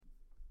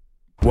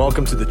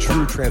Welcome to the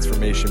True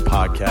Transformation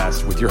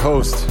Podcast with your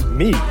host,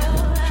 me,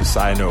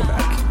 Josiah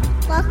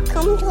Novak.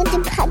 Welcome to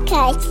the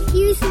podcast.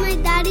 Here's my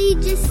daddy,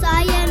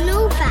 Josiah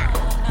Novak.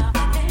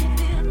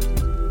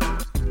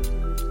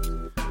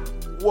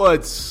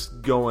 What's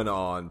going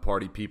on,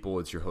 party people?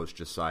 It's your host,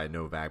 Josiah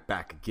Novak,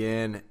 back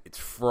again. It's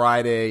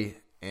Friday,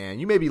 and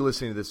you may be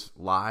listening to this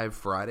live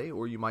Friday,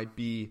 or you might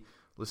be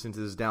listening to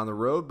this down the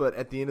road, but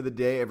at the end of the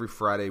day, every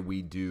Friday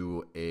we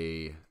do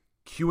a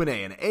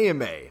Q&A, an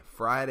AMA,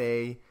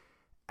 Friday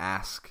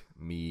Ask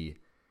Me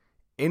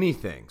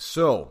Anything.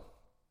 So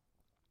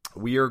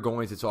we are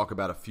going to talk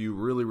about a few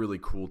really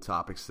cool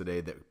topics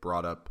today that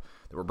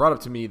were brought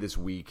up to me this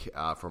week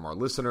from our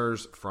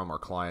listeners, from our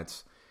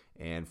clients,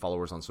 and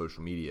followers on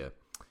social media.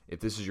 If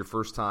this is your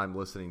first time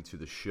listening to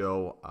the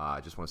show,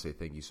 I just want to say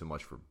thank you so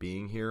much for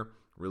being here.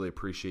 Really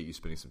appreciate you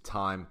spending some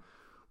time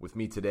with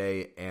me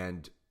today,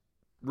 and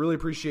really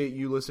appreciate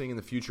you listening in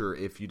the future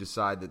if you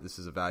decide that this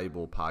is a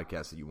valuable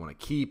podcast that you want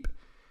to keep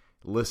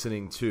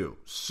listening to.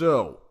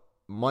 So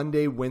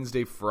Monday,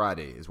 Wednesday,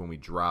 Friday is when we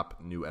drop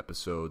new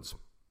episodes.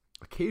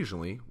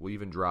 Occasionally, we'll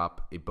even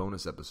drop a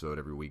bonus episode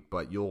every week,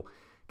 but you'll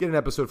get an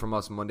episode from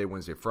us Monday,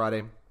 Wednesday,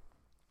 Friday.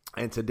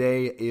 And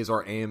today is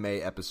our AMA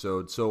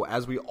episode. So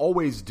as we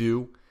always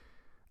do,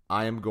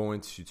 I am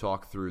going to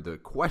talk through the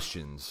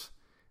questions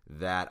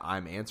that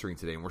I'm answering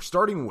today. And we're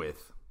starting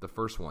with the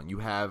first one. You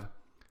have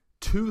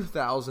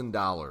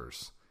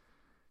 $2,000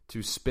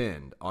 to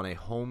spend on a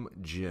home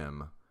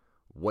gym.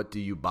 What do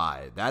you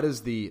buy? That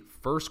is the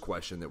first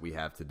question that we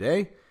have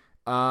today.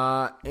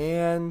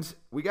 And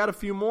we got a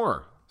few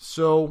more.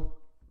 So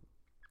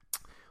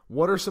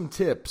what are some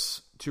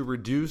tips to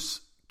reduce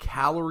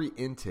calorie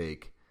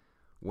intake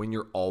when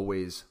you're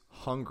always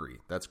hungry?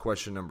 That's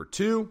question number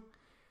 2.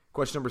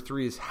 Question number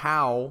 3 is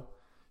how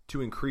to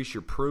increase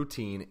your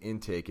protein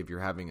intake if you're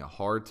having a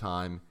hard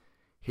time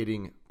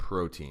hitting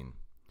protein.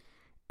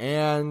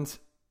 And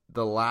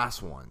the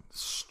last one,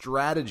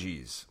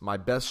 strategies, my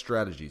best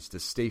strategies to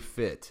stay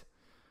fit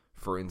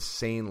for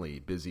insanely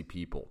busy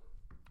people.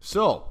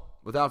 So,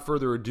 without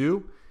further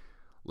ado,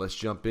 let's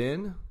jump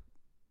in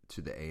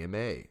to the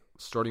AMA.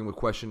 Starting with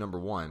question number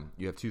 1,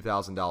 you have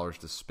 $2,000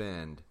 to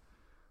spend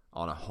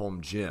on a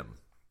home gym.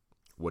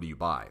 What do you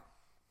buy?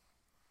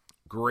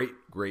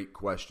 Great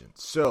question.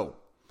 So,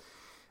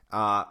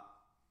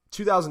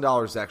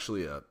 $2,000 is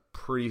actually a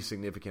pretty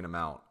significant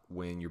amount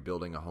when you're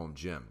building a home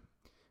gym.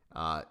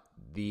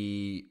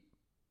 The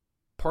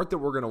part that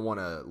we're going to want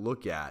to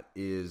look at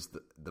is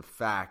the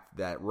fact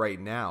that right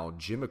now,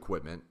 gym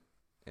equipment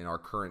in our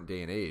current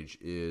day and age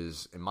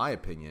is, in my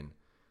opinion,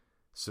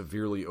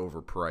 severely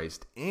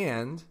overpriced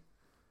and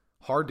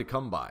hard to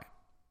come by.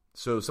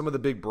 So some of the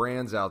big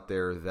brands out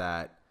there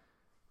that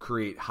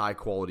create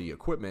high-quality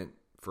equipment,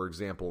 for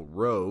example,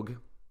 Rogue,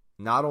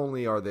 not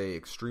only are they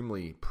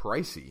extremely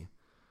pricey,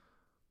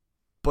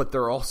 but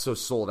they're also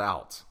sold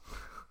out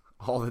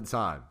all the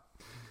time.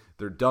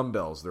 Their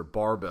dumbbells, their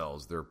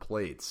barbells, their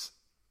plates,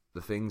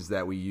 the things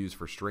that we use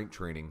for strength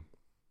training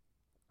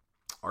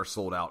are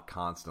sold out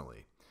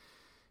constantly.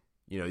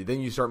 Then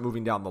you start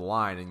moving down the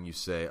line and you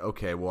say,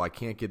 okay, well, I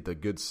can't get the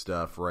good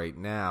stuff right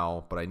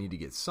now, but I need to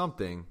get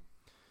something.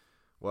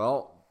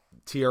 Well,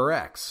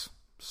 TRX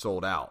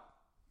sold out.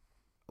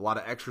 A lot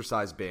of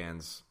exercise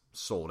bands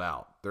sold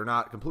out. They're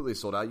not completely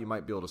sold out. You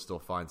might be able to still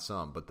find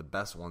some, but the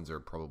best ones are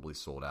probably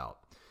sold out.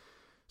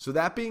 So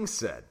that being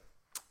said,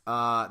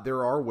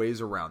 there are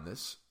ways around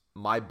this.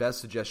 My best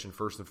suggestion,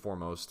 first and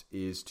foremost,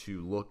 is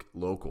to look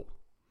local.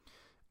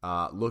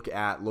 Look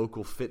at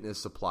local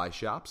fitness supply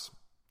shops.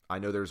 I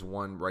know there's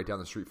one right down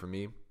the street from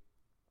me.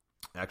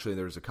 Actually,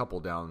 there's a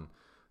couple down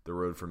the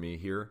road from me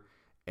here,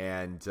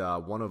 and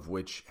one of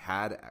which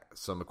had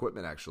some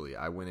equipment, actually.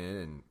 I went in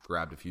and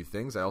grabbed a few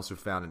things. I also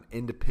found an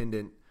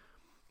independent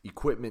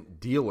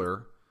equipment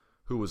dealer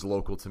who was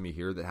local to me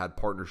here that had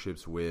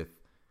partnerships with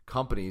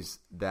companies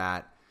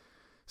that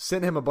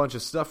sent him a bunch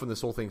of stuff when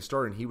this whole thing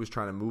started, and he was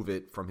trying to move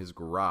it from his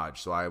garage,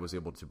 so I was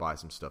able to buy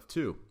some stuff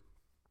too.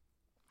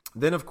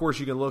 Then, of course,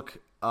 you can look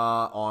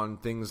on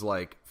things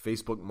like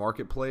Facebook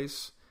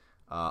Marketplace,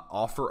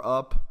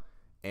 OfferUp,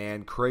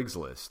 and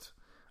Craigslist.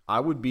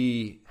 I would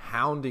be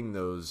hounding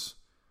those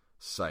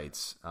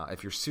sites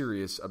if you're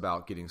serious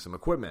about getting some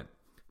equipment,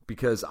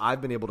 because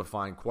I've been able to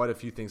find quite a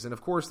few things. And,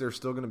 of course, there's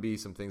still going to be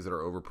some things that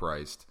are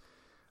overpriced,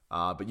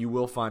 but you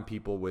will find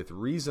people with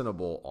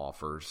reasonable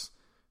offers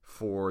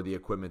for the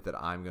equipment that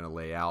I'm going to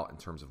lay out in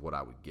terms of what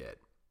I would get.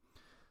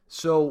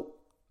 So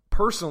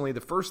personally,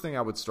 the first thing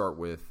I would start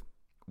with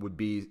would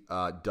be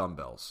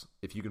dumbbells.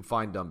 If you can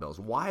find dumbbells.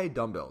 Why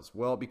dumbbells?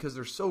 Well, because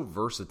they're so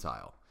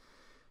versatile.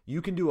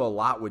 You can do a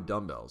lot with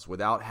dumbbells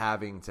without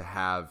having to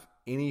have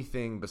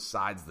anything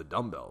besides the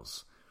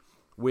dumbbells.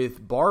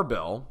 With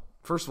barbell,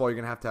 first of all,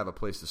 you're going to have a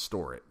place to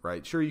store it,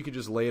 right? Sure, you could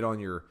just lay it on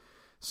your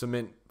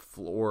cement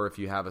floor if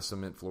you have a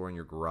cement floor in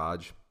your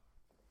garage.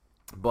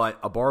 But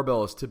a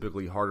barbell is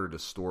typically harder to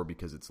store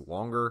because it's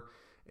longer.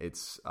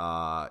 It's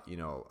a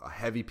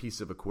heavy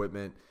piece of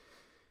equipment.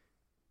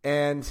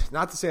 And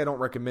not to say I don't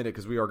recommend it,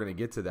 because we are going to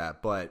get to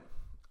that, but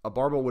a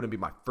barbell wouldn't be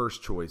my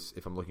first choice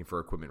if I'm looking for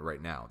equipment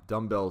right now.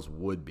 Dumbbells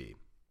would be.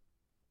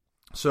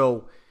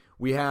 So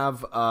we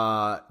have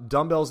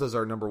dumbbells as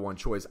our number one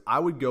choice. I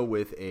would go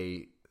with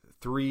a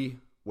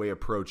 3-way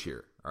approach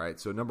here. All right.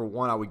 So number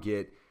one, I would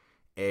get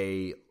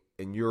in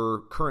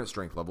your current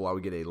strength level, I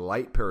would get a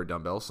light pair of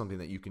dumbbells, something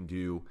that you can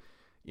do,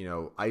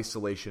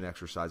 isolation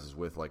exercises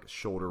with, like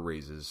shoulder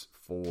raises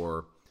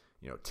for,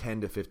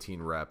 10 to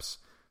 15 reps,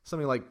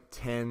 something like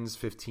 10s,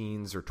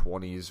 15s, or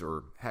 20s,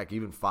 or heck,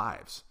 even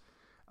 5s.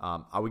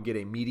 I would get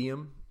a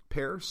medium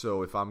pair.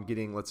 So if I'm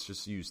getting, let's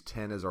just use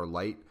 10 as our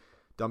light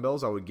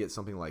dumbbells, I would get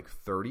something like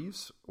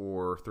 30s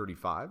or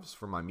 35s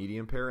for my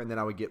medium pair. And then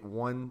I would get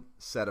one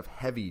set of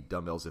heavy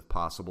dumbbells if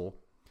possible,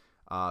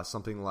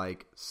 something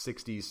like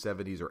 60s,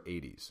 70s, or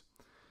 80s.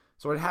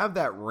 So I'd have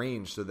that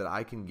range so that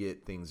I can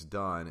get things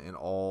done in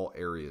all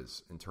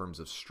areas in terms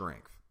of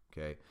strength.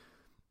 Okay.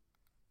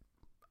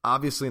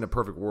 Obviously, in a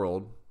perfect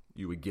world,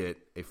 you would get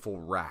a full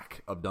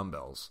rack of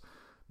dumbbells,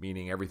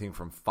 meaning everything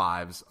from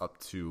 5s up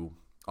to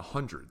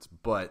 100s.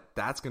 But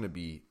that's going to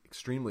be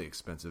extremely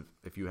expensive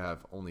if you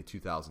have only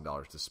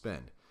 $2,000 to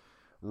spend.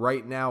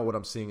 Right now, what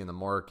I'm seeing in the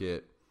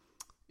market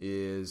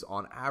is,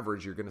 on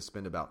average, you're going to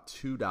spend about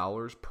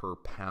 $2 per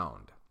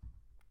pound.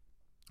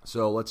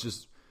 So let's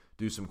just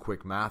do some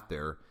quick math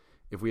there.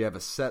 If we have a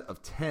set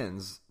of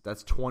 10s,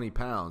 that's 20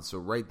 pounds. So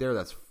right there,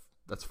 that's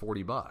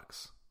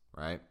 $40,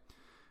 right?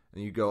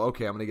 And you go,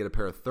 okay, I'm going to get a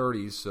pair of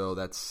 30s, so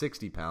that's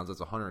 60 pounds.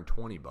 That's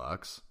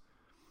 $120.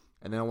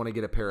 And then I want to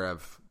get a pair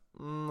of,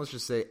 let's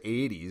just say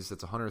 80s.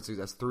 That's $160.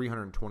 That's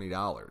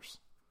 $320,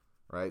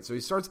 right? So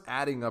he starts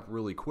adding up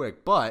really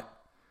quick. But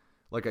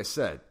like I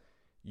said,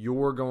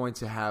 you're going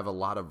to have a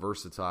lot of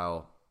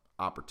versatile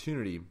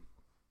opportunity,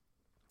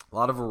 a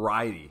lot of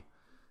variety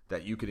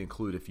that you could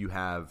include if you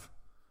have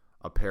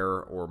a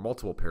pair or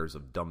multiple pairs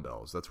of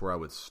dumbbells. That's where I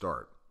would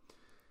start.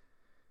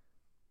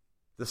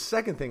 The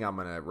second thing I'm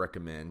going to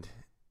recommend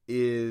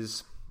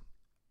is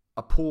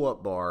a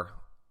pull-up bar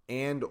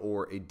and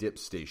or a dip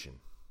station.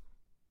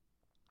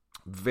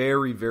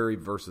 Very, very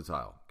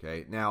versatile.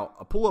 Okay. Now,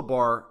 a pull-up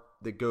bar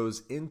that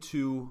goes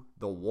into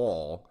the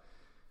wall,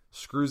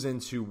 screws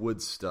into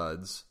wood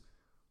studs,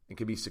 and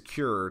can be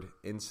secured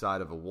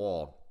inside of a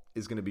wall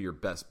is going to be your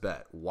best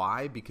bet.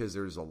 Why? Because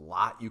there's a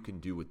lot you can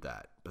do with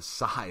that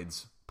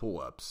besides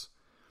pull-ups.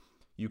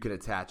 You can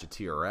attach a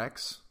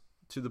TRX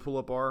to the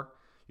pull-up bar.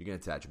 You can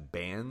attach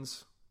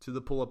bands to the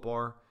pull-up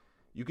bar.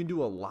 You can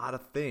do a lot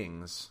of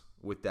things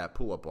with that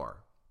pull-up bar.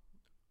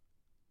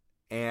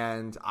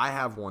 And I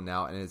have one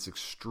now, and it's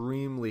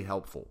extremely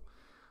helpful.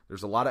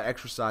 There's a lot of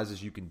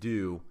exercises you can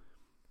do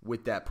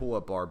with that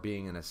pull-up bar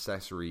being an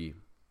accessory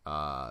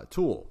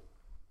tool.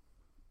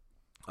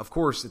 Of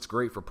course, it's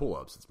great for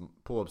pull-ups.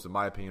 Pull-ups, in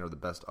my opinion, are the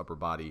best upper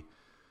body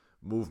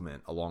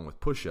movement along with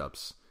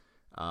push-ups.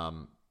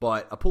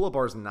 But a pull-up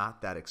bar is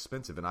not that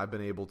expensive, and I've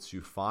been able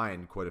to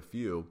find quite a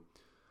few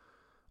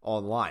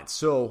online.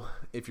 So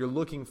if you're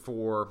looking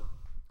for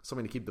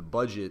something to keep the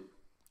budget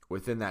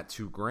within that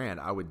 $2,000,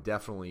 I would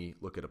definitely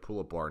look at a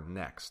pull-up bar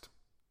next.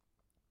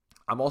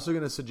 I'm also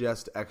going to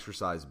suggest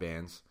exercise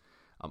bands.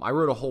 I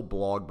wrote a whole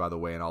blog, by the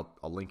way, and I'll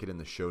link it in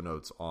the show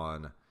notes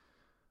on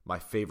my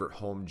favorite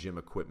home gym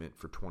equipment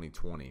for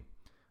 2020.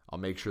 I'll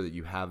make sure that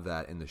you have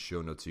that in the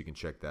show notes so you can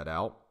check that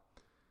out.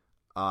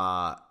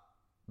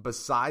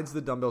 Besides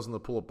the dumbbells and the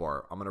pull-up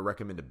bar, I'm going to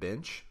recommend a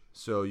bench.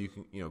 So you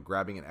can,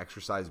 grabbing an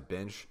exercise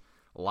bench,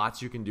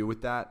 lots you can do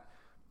with that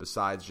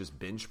besides just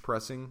bench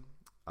pressing.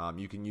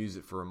 You can use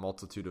it for a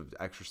multitude of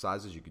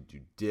exercises. You could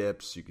do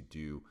dips. You could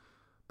do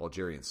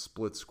Bulgarian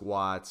split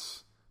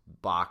squats,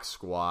 box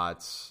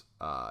squats.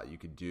 You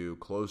could do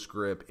close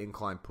grip,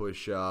 incline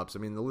push-ups. I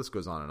mean, the list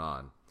goes on and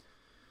on.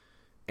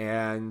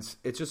 And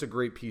it's just a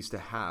great piece to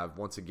have.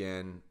 Once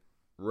again,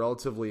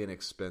 relatively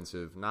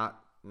inexpensive.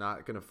 Not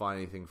going to find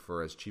anything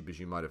for as cheap as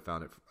you might have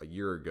found it a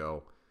year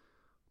ago,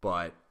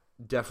 but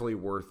definitely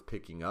worth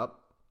picking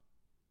up.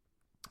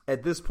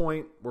 At this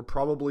point, we're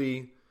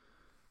probably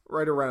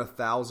right around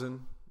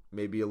 1,000,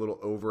 maybe a little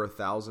over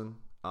 1,000.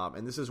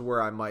 And this is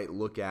where I might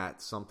look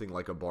at something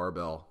like a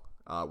barbell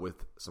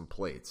with some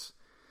plates.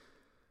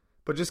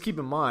 But just keep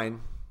in mind,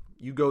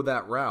 you go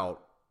that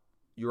route,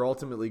 you're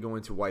ultimately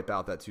going to wipe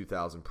out that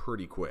 2,000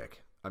 pretty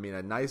quick. I mean,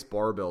 a nice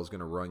barbell is going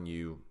to run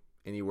you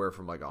anywhere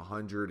from like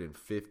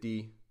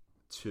 $150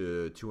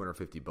 to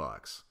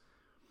 $250.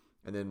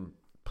 And then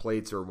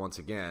plates are, once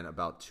again,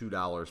 about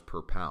 $2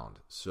 per pound.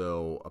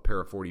 So a pair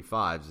of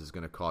 45s is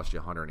going to cost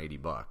you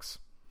 $180.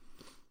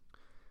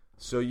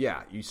 So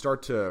yeah, you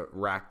start to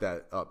rack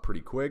that up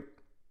pretty quick.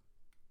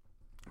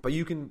 But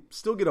you can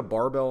still get a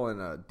barbell and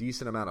a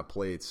decent amount of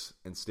plates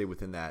and stay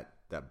within that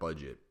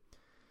budget.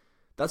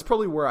 That's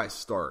probably where I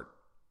start,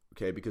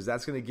 okay? Because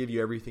that's going to give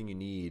you everything you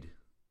need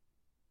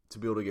to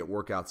be able to get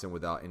workouts in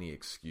without any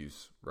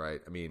excuse, right?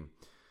 I mean,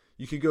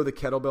 you could go the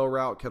kettlebell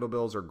route.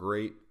 Kettlebells are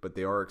great, but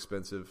they are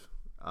expensive.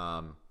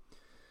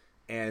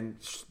 And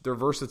they're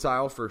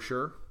versatile for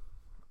sure.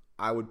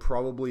 I would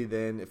probably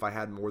then, if I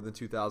had more than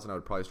 2,000, I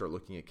would probably start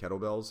looking at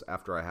kettlebells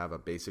after I have a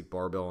basic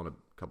barbell and a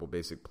couple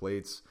basic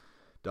plates.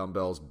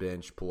 dumbbells,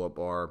 bench, pull-up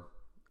bar,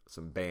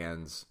 some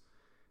bands,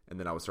 and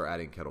then I would start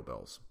adding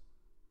kettlebells.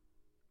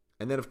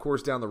 And then, of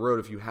course, down the road,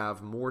 if you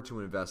have more to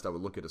invest, I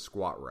would look at a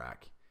squat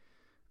rack.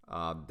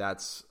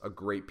 That's a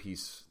great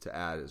piece to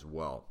add as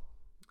well.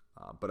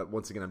 But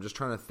once again, I'm just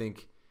trying to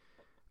think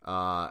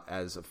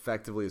as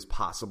effectively as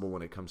possible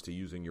when it comes to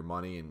using your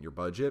money and your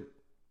budget.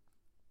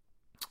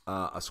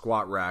 A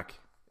squat rack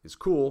is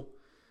cool,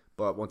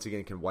 but once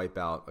again, can wipe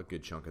out a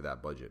good chunk of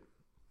that budget.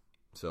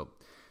 So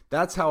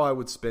that's how I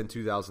would spend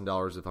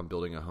 $2,000 if I'm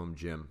building a home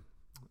gym.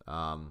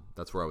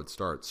 That's where I would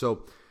start.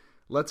 So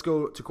let's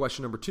go to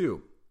question number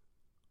 2.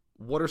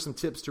 What are some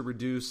tips to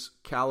reduce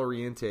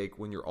calorie intake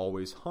when you're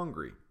always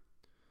hungry?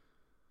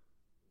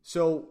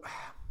 So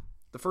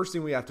the first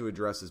thing we have to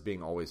address is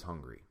being always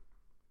hungry.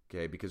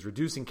 Okay, because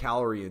reducing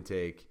calorie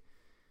intake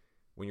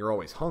when you're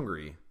always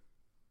hungry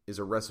is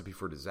a recipe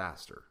for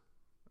disaster.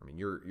 I mean,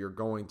 you're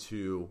going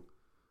to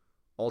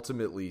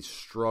ultimately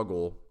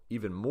struggle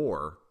even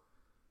more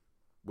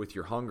with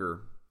your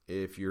hunger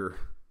if you're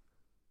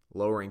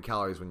lowering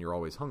calories when you're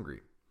always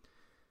hungry.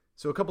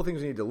 So a couple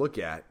things we need to look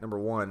at. Number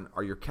 1,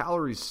 are your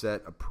calories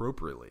set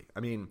appropriately? I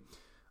mean,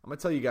 I'm going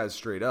to tell you guys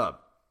straight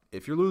up,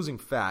 if you're losing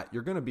fat,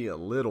 you're going to be a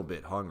little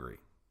bit hungry.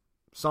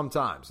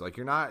 Sometimes. Like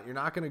you're not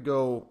going to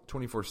go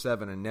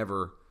 24/7 and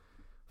never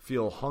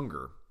feel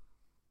hunger.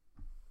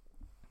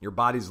 Your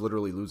body's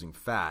literally losing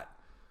fat.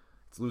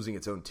 It's losing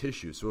its own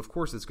tissue. So of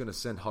course it's going to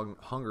send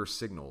hunger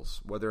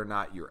signals. Whether or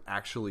not you're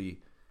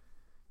actually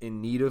in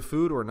need of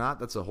food or not,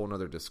 that's a whole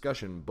nother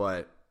discussion,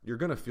 but you're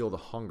going to feel the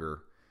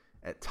hunger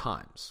at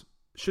times.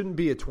 It shouldn't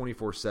be a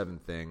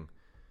 24/7 thing.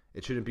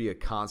 It shouldn't be a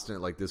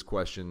constant, like this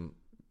question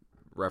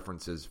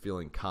references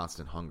feeling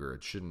constant hunger.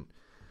 It shouldn't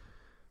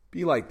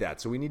be like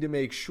that. So we need to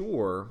make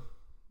sure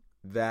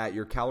that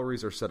your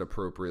calories are set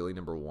appropriately,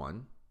 number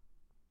 1.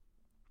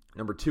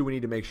 Number 2, we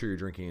need to make sure you're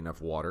drinking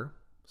enough water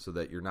so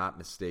that you're not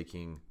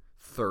mistaking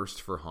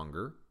thirst for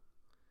hunger.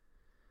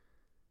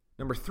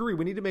 Number 3,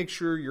 we need to make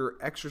sure your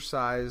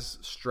exercise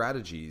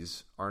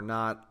strategies are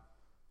not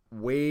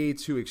way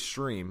too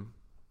extreme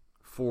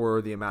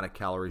for the amount of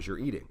calories you're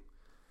eating.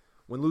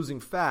 When losing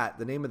fat,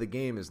 the name of the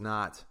game is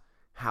not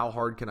how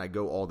hard can I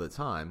go all the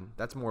time.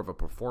 That's more of a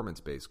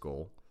performance-based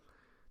goal.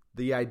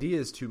 The idea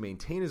is to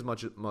maintain as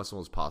much muscle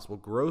as possible,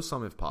 grow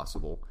some if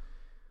possible,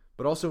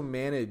 but also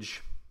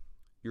manage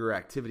your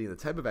activity and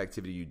the type of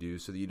activity you do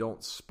so that you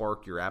don't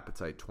spark your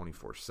appetite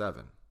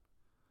 24/7.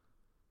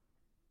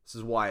 This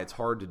is why it's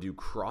hard to do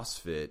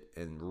CrossFit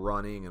and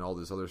running and all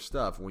this other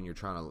stuff when you're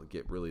trying to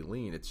get really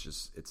lean. It's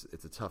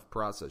a tough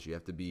process. You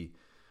have to be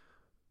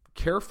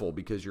careful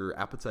because your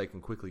appetite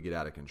can quickly get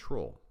out of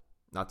control.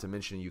 Not to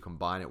mention you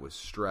combine it with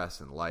stress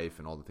and life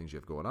and all the things you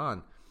have going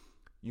on,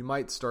 you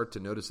might start to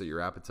notice that your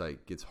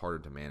appetite gets harder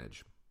to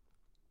manage.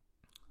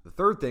 The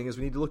third thing is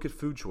we need to look at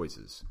food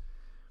choices.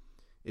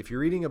 If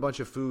you're eating a bunch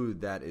of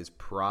food that is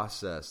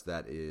processed,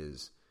 that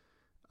is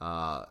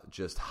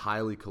just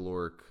highly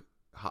calorically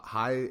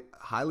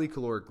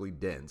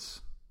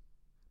dense,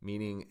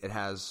 meaning it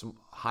has some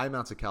high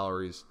amounts of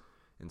calories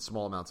and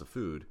small amounts of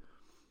food.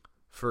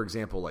 For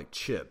example, like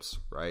chips,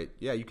 right?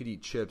 Yeah, you could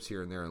eat chips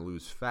here and there and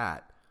lose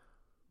fat,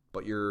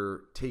 but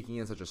you're taking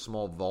in such a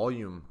small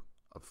volume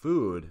of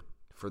food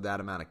for that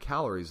amount of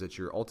calories that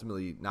you're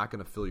ultimately not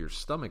going to fill your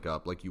stomach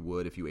up like you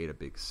would if you ate a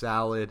big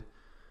salad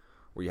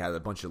where you had a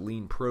bunch of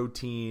lean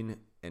protein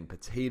and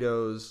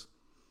potatoes.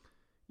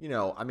 You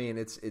know, I mean,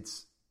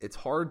 it's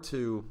hard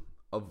to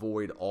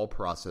avoid all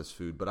processed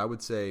food, but I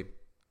would say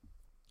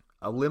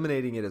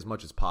eliminating it as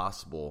much as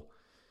possible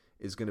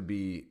is going to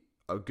be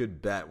a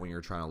good bet when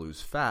you're trying to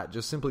lose fat,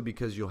 just simply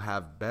because you'll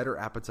have better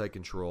appetite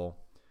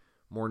control,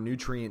 more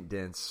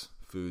nutrient-dense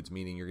foods,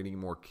 meaning you're getting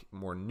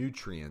more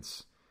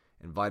nutrients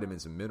and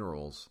vitamins and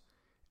minerals,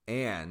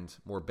 and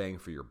more bang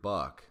for your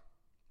buck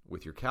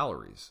with your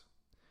calories.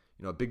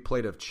 You know, a big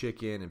plate of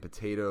chicken and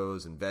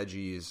potatoes and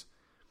veggies,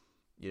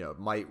 you know,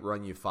 might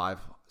run you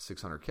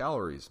 500-600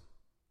 calories.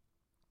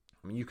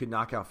 I mean, you could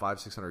knock out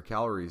 500-600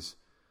 calories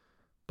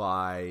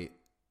by,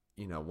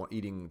 you know,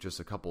 eating just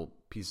a couple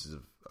pieces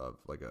of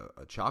like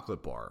a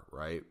chocolate bar,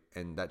 right?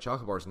 And that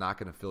chocolate bar is not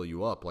going to fill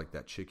you up like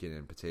that chicken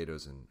and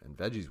potatoes and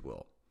veggies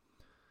will.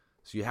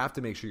 So you have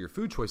to make sure your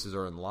food choices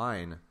are in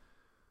line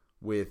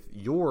with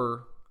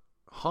your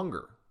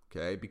hunger,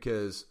 okay?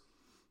 Because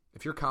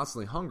if you're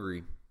constantly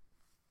hungry,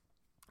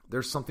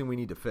 there's something we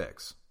need to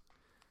fix.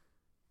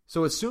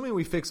 So assuming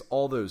we fix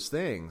all those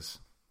things,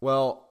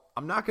 well,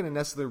 I'm not going to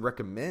necessarily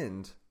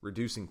recommend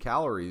reducing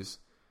calories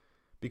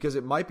because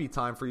it might be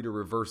time for you to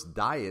reverse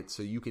diet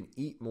so you can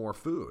eat more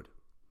food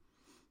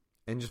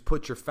and just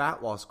put your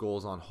fat loss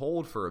goals on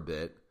hold for a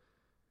bit.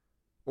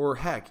 Or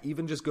heck,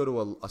 even just go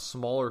to a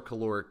smaller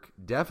caloric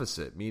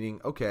deficit, meaning,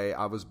 okay,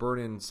 I was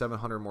burning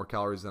 700 more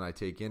calories than I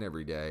take in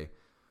every day.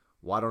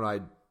 Why don't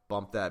I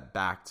bump that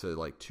back to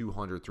like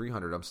 200,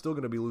 300? I'm still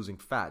going to be losing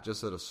fat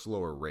just at a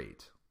slower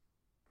rate.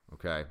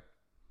 Okay?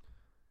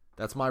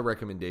 That's my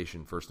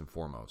recommendation first and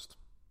foremost.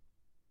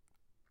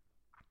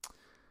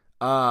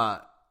 You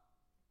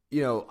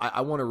know,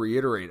 I want to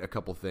reiterate a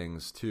couple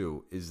things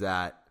too, is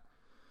that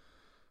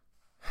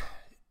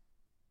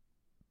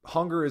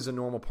hunger is a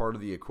normal part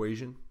of the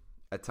equation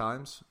at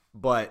times,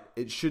 but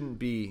it shouldn't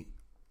be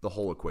the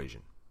whole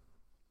equation.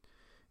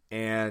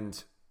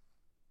 And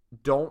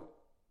don't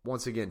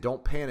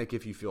panic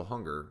if you feel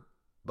hunger,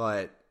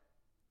 but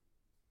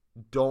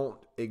don't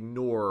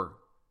ignore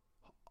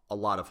a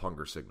lot of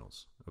hunger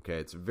signals. Okay,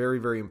 it's very,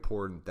 very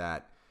important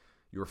that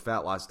your fat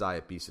loss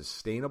diet be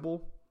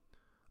sustainable.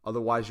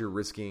 Otherwise, you're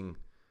risking,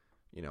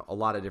 a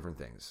lot of different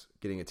things.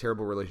 Getting a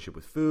terrible relationship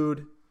with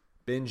food,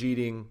 binge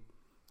eating,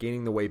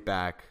 gaining the weight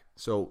back.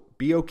 So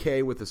be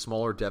okay with a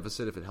smaller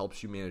deficit if it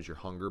helps you manage your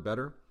hunger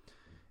better.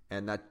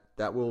 And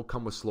that will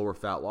come with slower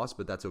fat loss,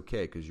 but that's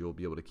okay because you'll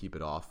be able to keep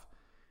it off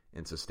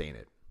and sustain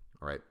it.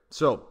 All right.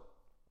 So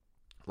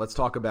let's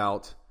talk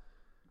about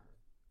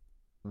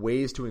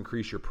ways to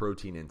increase your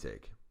protein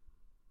intake.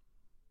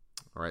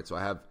 All right. So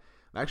I'm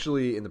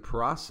actually in the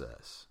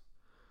process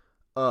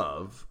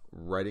of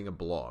writing a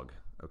blog,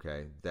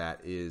 okay,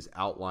 that is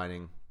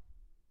outlining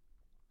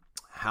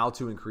how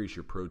to increase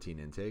your protein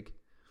intake.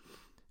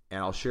 And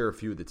I'll share a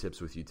few of the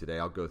tips with you today.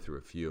 I'll go through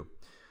a few.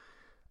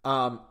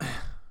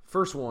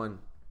 First one,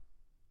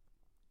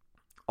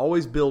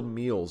 always build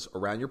meals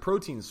around your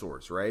protein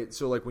source, right?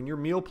 So like when you're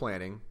meal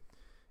planning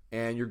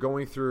and you're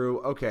going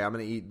through, okay, I'm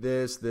going to eat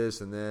this,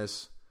 this, and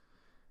this,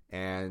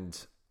 and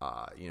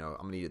I'm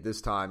going to eat it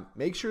this time.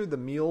 Make sure the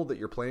meal that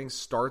you're planning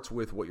starts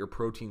with what your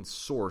protein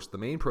source, the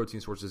main protein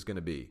source, is going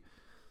to be.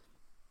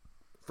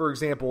 For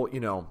example,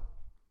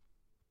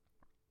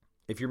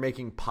 if you're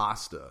making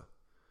pasta,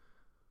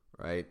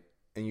 right?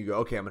 And you go,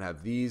 okay, I'm going to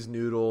have these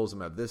noodles, I'm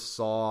going to have this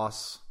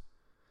sauce,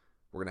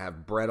 we're going to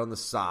have bread on the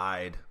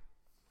side.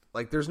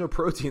 Like there's no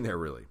protein there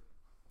really.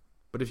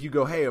 But if you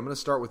go, hey, I'm going to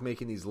start with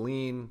making these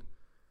lean,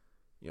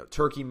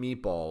 turkey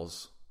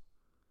meatballs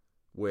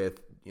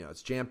with,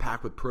 it's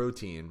jam-packed with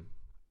protein.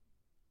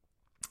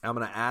 I'm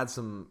going to add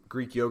some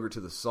Greek yogurt to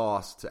the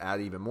sauce to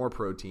add even more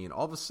protein.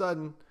 All of a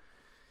sudden,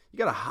 you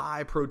got a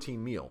high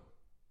protein meal.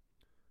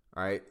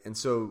 All right. And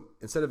so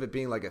instead of it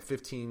being like a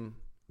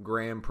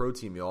 15-gram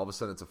protein meal, all of a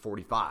sudden it's a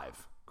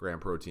 45-gram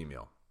protein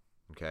meal.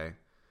 Okay.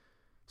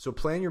 So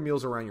plan your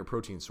meals around your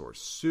protein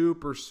source.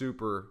 Super,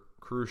 super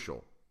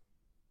crucial.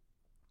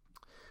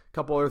 A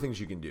couple other things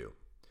you can do.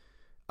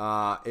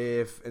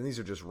 And these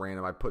are just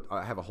random.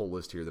 I have a whole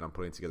list here that I'm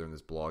putting together in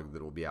this blog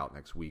that will be out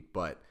next week.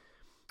 But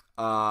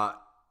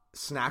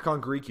snack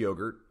on Greek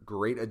yogurt,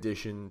 great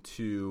addition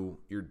to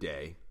your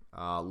day.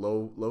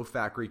 Low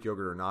fat Greek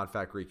yogurt or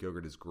non-fat Greek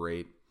yogurt is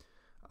great.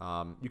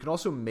 You can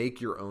also make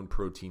your own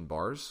protein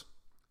bars.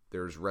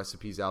 There's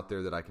recipes out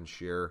there that I can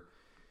share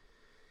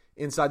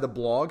inside the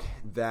blog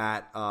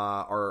that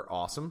are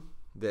awesome,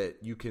 that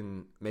you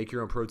can make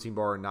your own protein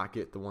bar and not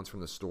get the ones from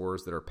the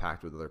stores that are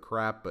packed with other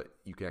crap, but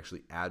you can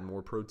actually add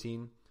more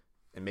protein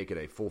and make it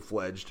a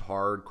full-fledged,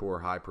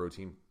 hardcore,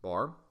 high-protein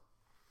bar.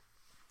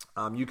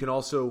 You can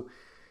also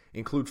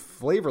include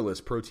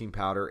flavorless protein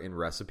powder in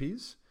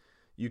recipes.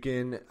 You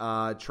can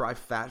try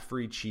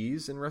fat-free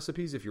cheese in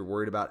recipes if you're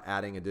worried about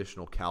adding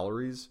additional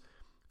calories.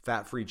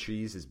 Fat-free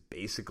cheese is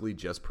basically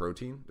just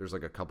protein. There's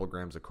like a couple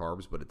grams of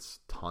carbs, but it's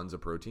tons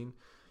of protein.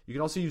 You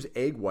can also use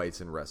egg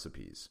whites in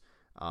recipes.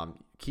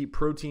 Keep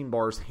protein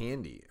bars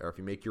handy, or if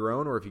you make your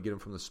own, or if you get them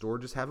from the store,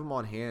 just have them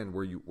on hand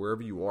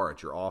wherever you are,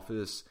 at your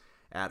office,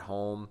 at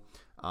home.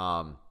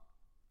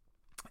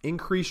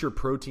 Increase your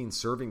protein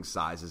serving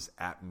sizes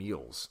at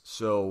meals.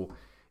 So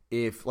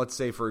if, let's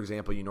say, for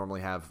example, you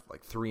normally have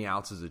like 3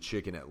 ounces of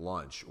chicken at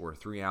lunch or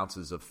 3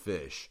 ounces of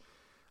fish,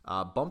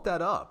 bump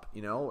that up.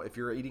 If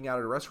you're eating out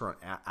at a restaurant,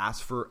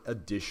 ask for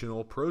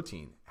additional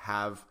protein.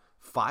 Have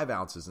 5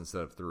 ounces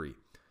instead of 3.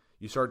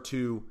 You start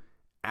to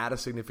add a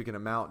significant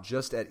amount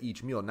just at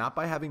each meal, not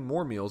by having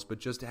more meals, but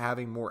just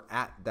having more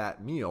at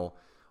that meal.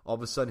 All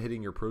of a sudden,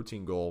 hitting your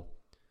protein goal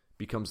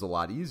becomes a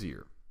lot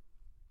easier.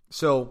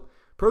 So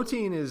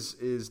protein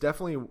is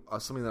definitely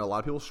something that a lot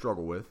of people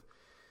struggle with,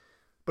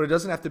 but it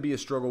doesn't have to be a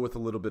struggle with a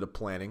little bit of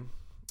planning.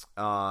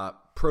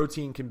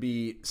 Protein can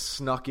be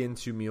snuck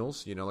into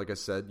meals. Like I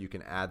said, you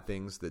can add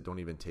things that don't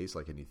even taste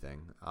like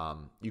anything.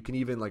 You can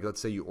even, like,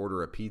 let's say you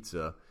order a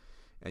pizza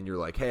and you're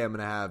like, hey, I'm going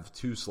to have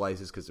 2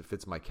 slices because it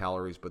fits my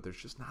calories, but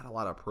there's just not a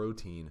lot of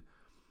protein.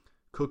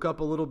 Cook up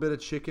a little bit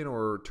of chicken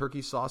or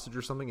turkey sausage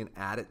or something and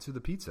add it to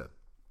the pizza.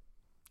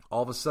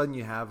 All of a sudden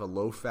you have a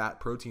low-fat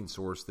protein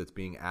source that's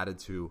being added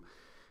to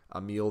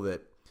a meal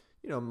that,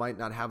 might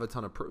not have a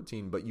ton of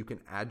protein, but you can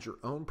add your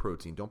own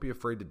protein. Don't be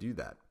afraid to do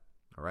that.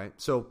 All right.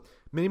 So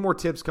many more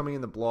tips coming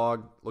in the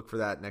blog. Look for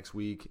that next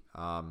week.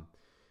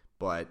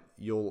 But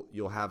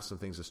you'll have some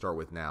things to start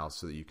with now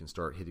so that you can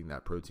start hitting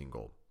that protein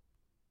goal.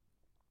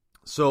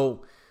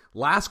 So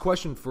last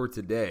question for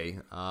today,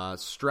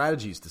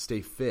 strategies to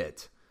stay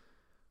fit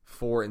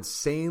for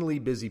insanely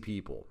busy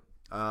people.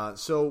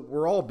 So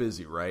we're all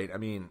busy, right? I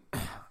mean,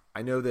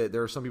 I know that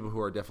there are some people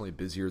who are definitely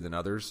busier than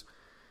others.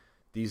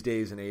 These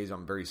days and age,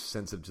 I'm very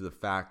sensitive to the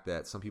fact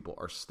that some people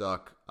are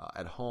stuck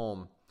at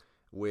home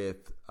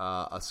with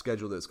a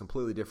schedule that's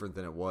completely different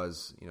than it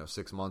was,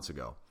 6 months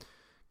ago.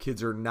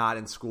 Kids are not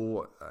in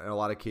school in a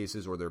lot of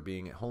cases, or they're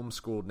being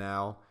homeschooled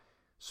now.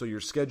 So your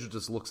schedule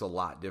just looks a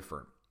lot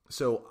different.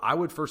 So I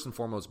would first and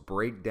foremost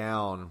break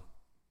down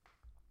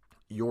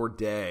your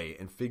day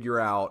and figure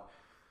out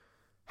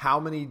how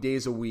many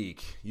days a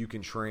week you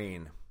can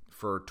train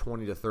for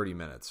 20 to 30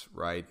 minutes,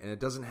 right? And it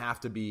doesn't have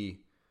to be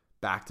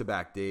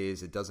back-to-back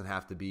days. It doesn't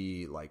have to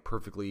be like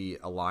perfectly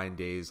aligned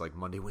days like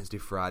Monday, Wednesday,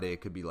 Friday.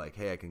 It could be like,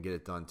 hey, I can get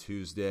it done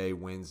Tuesday,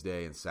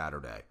 Wednesday, and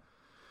Saturday,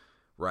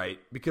 right?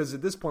 Because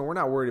at this point, we're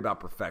not worried about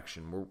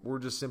perfection. We're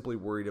just simply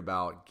worried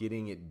about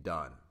getting it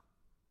done.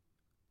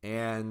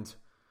 And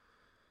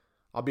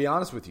I'll be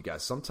honest with you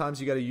guys. Sometimes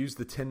you got to use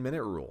the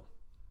 10-minute rule.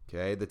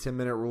 Okay, the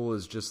 10-minute rule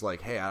is just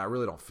like, hey, I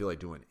really don't feel like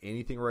doing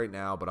anything right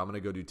now, but I'm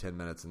going to go do 10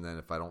 minutes, and then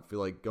if I don't feel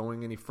like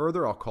going any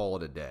further, I'll call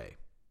it a day.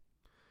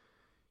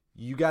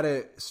 You got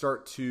to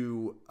start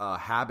to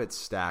habit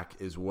stack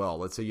as well.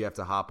 Let's say you have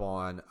to hop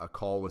on a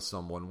call with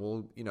someone.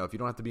 Well, if you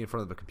don't have to be in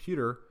front of a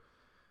computer,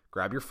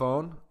 grab your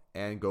phone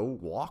and go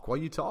walk while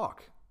you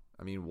talk.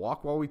 I mean,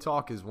 walk while we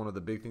talk is one of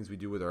the big things we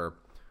do with our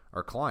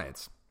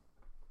clients.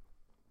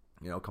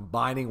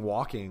 Combining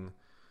walking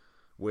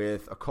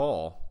with a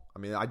call. I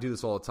mean, I do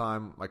this all the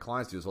time. My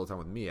clients do this all the time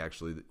with me,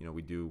 actually.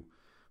 We do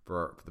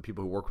for the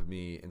people who work with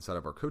me inside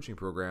of our coaching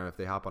program. If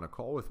they hop on a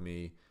call with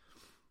me,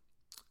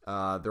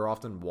 they're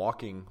often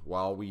walking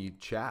while we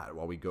chat,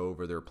 while we go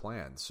over their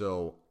plan.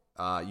 So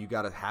you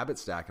got to habit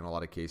stack in a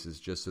lot of cases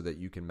just so that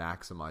you can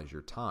maximize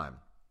your time.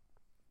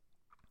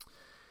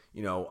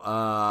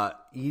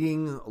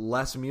 Eating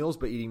less meals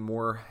but eating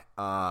more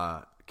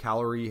high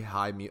calorie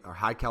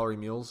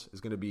meals is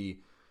going to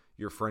be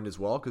your friend as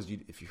well, because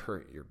if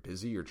you're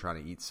busy, you're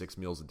trying to eat 6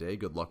 meals a day,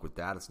 good luck with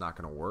that. It's not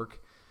going to work.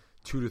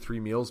 2 to 3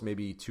 meals,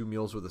 maybe 2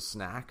 meals with a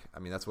snack. I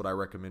mean, that's what I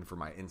recommend for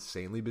my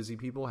insanely busy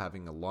people,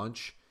 having a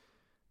lunch,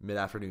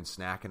 mid-afternoon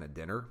snack, and a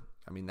dinner.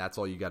 I mean, that's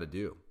all you got to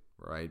do,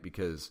 right?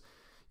 Because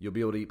you'll be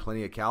able to eat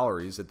plenty of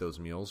calories at those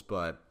meals,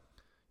 but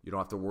you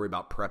don't have to worry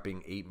about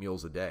prepping 8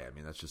 meals a day. I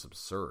mean, that's just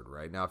absurd,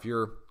 right? Now, if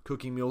you're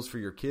cooking meals for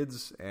your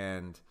kids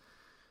and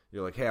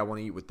you're like, hey, I want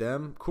to eat with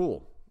them,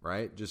 cool,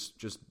 right?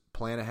 Just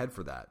plan ahead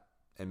for that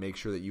and make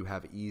sure that you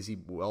have easy,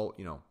 well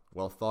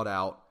thought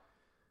out,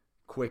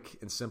 quick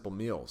and simple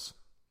meals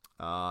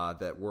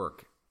that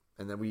work.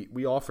 And then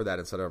we offer that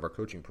inside of our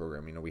coaching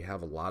program. We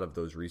have a lot of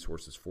those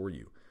resources for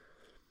you.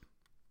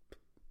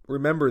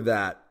 Remember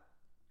that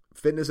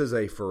fitness is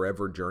a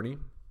forever journey.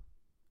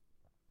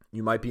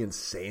 You might be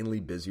insanely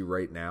busy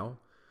right now,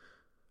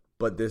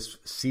 but this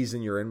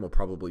season you're in will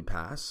probably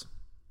pass.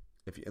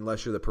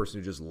 Unless you're the person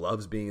who just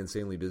loves being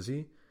insanely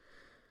busy.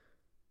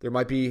 There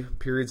might be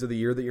periods of the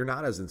year that you're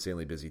not as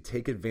insanely busy.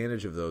 Take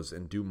advantage of those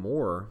and do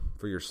more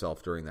for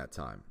yourself during that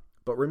time.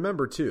 But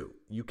remember, too,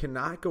 you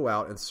cannot go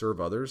out and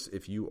serve others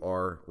if you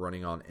are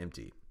running on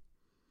empty.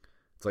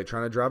 It's like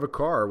trying to drive a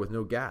car with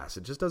no gas.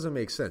 It just doesn't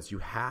make sense. You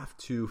have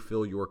to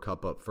fill your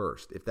cup up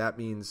first. If that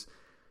means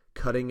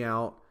cutting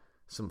out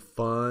some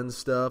fun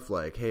stuff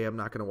like, hey, I'm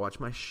not going to watch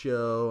my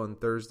show on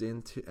Thursday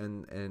and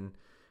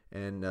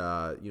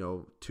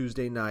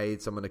Tuesday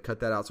nights, I'm going to cut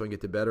that out so I can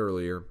get to bed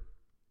earlier,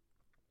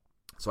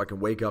 so I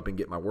can wake up and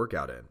get my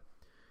workout in.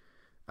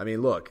 I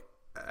mean, look,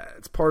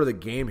 it's part of the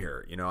game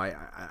here.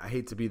 I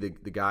hate to be the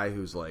guy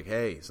who's like,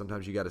 hey,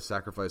 sometimes you got to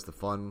sacrifice the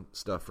fun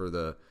stuff for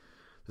the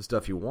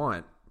stuff you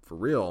want. For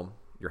real,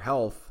 your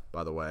health,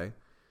 by the way.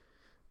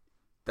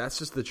 That's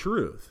just the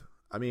truth.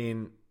 I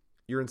mean,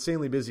 you're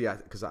insanely busy,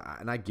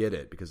 and I get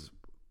it, because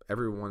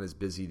everyone is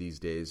busy these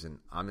days, and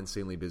I'm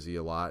insanely busy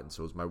a lot, and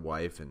so is my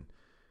wife, and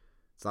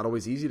it's not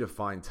always easy to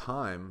find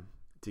time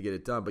to get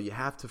it done, but you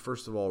have to,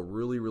 first of all,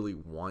 really, really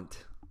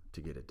want to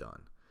get it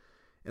done.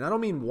 And I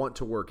don't mean want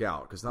to work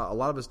out, because a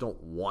lot of us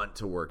don't want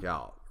to work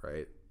out,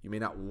 right? You may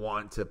not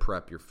want to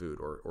prep your food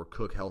or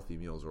cook healthy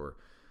meals or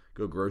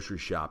go grocery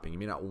shopping. You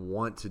may not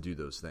want to do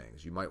those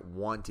things. You might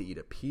want to eat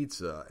a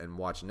pizza and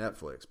watch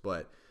Netflix,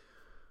 but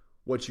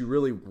what you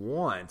really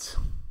want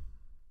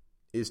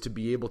is to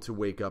be able to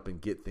wake up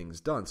and get things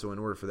done. So in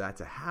order for that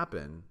to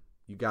happen,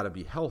 you got to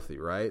be healthy,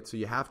 right? So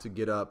you have to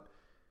get up,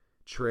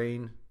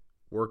 train,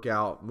 work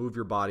out, move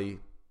your body,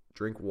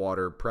 drink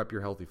water, prep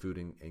your healthy food,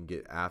 and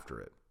get after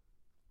it.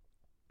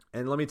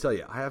 And let me tell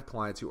you, I have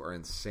clients who are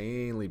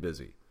insanely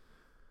busy.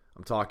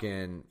 I'm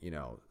talking,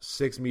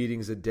 6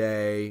 meetings a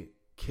day,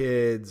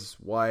 kids,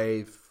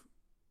 wife,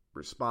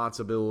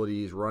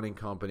 responsibilities, running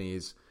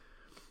companies.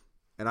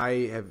 And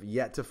I have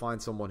yet to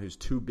find someone who's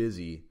too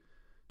busy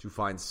to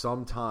find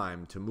some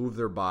time to move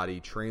their body,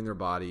 train their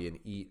body, and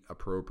eat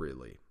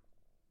appropriately.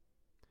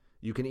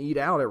 You can eat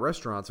out at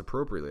restaurants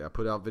appropriately. I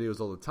put out videos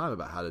all the time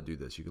about how to do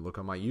this. You can look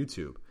on my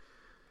YouTube.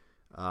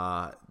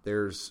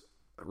 There's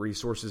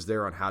resources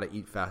there on how to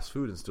eat fast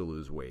food and still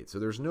lose weight. So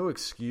there's no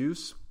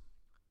excuse,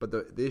 but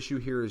the issue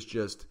here is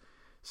just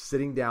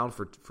sitting down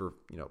for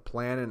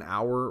plan an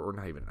hour, or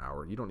not even an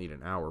hour. You don't need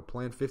an hour.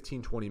 Plan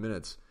 15, 20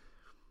 minutes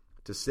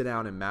to sit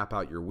down and map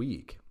out your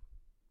week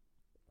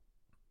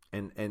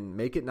and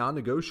make it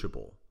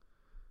non-negotiable.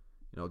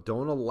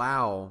 Don't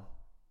allow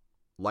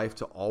life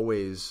to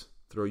always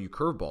throw you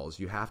curveballs.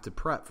 You have to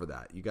prep for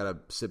that. You got to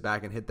sit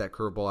back and hit that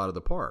curveball out of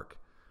the park.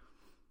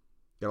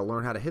 You got to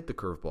learn how to hit the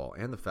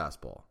curveball and the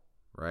fastball,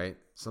 right?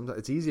 Sometimes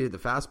it's easy to hit the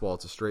fastball.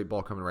 It's a straight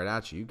ball coming right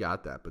at you. You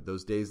got that. But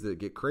those days that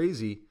get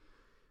crazy,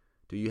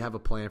 do you have a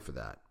plan for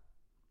that?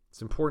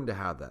 It's important to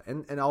have that.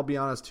 And I'll be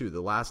honest too, the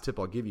last tip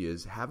I'll give you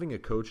is having a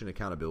coach and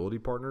accountability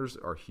partners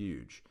are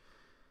huge.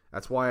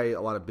 That's why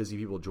a lot of busy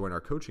people join our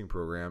coaching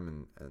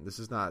program. And this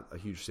is not a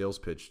huge sales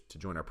pitch to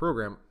join our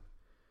program,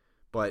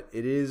 but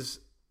it is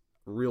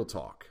real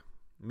talk,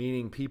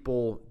 meaning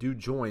people do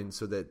join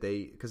so that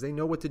because they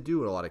know what to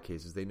do in a lot of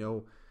cases. They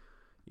know,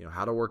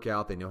 how to work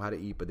out, they know how to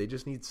eat, but they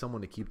just need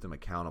someone to keep them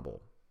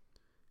accountable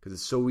because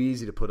it's so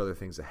easy to put other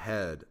things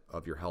ahead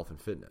of your health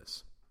and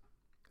fitness.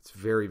 It's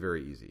very,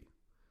 very easy.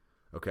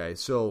 Okay,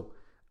 so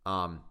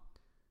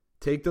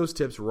take those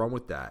tips, run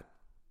with that,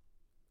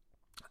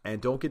 and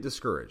don't get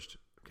discouraged,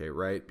 okay,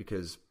 right?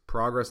 Because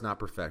progress, not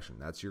perfection.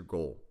 That's your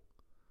goal.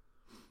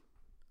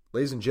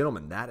 Ladies and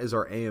gentlemen, that is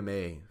our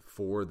AMA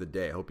for the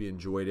day. I hope you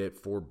enjoyed it.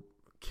 4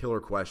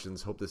 killer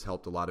questions. Hope this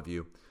helped a lot of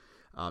you.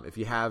 If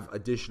you have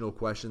additional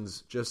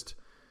questions, just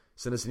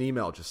send us an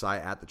email,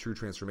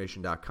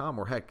 josiah@thetruetransformation.com,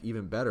 or heck,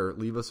 even better,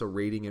 leave us a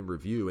rating and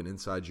review, and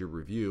inside your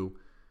review,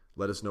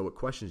 let us know what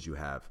questions you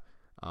have.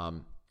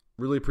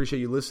 Really appreciate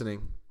you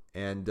listening,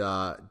 and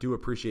do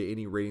appreciate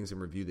any ratings and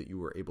review that you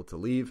were able to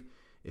leave.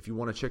 If you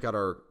want to check out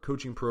our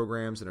coaching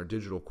programs and our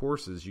digital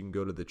courses, you can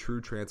go to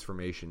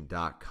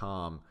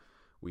thetruetransformation.com.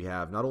 We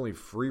have not only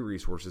free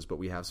resources, but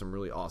we have some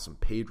really awesome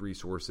paid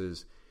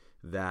resources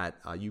that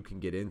you can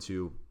get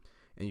into,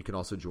 and you can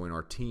also join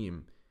our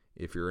team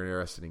if you're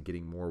interested in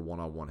getting more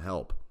one-on-one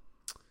help.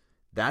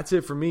 That's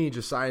it for me,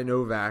 Josiah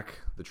Novak,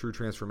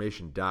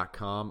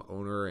 thetruetransformation.com,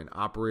 owner and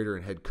operator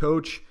and head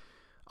coach,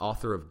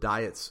 author of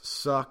Diets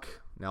Suck,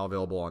 now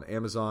available on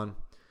Amazon.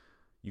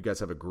 You guys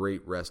have a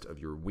great rest of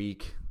your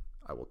week.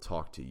 I will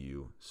talk to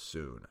you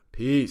soon.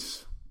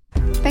 Peace.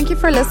 Thank you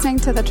for listening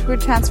to the True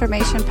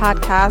Transformation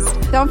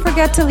Podcast. Don't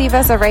forget to leave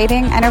us a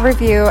rating and a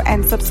review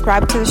and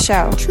subscribe to the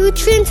show. True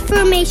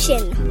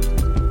Transformation.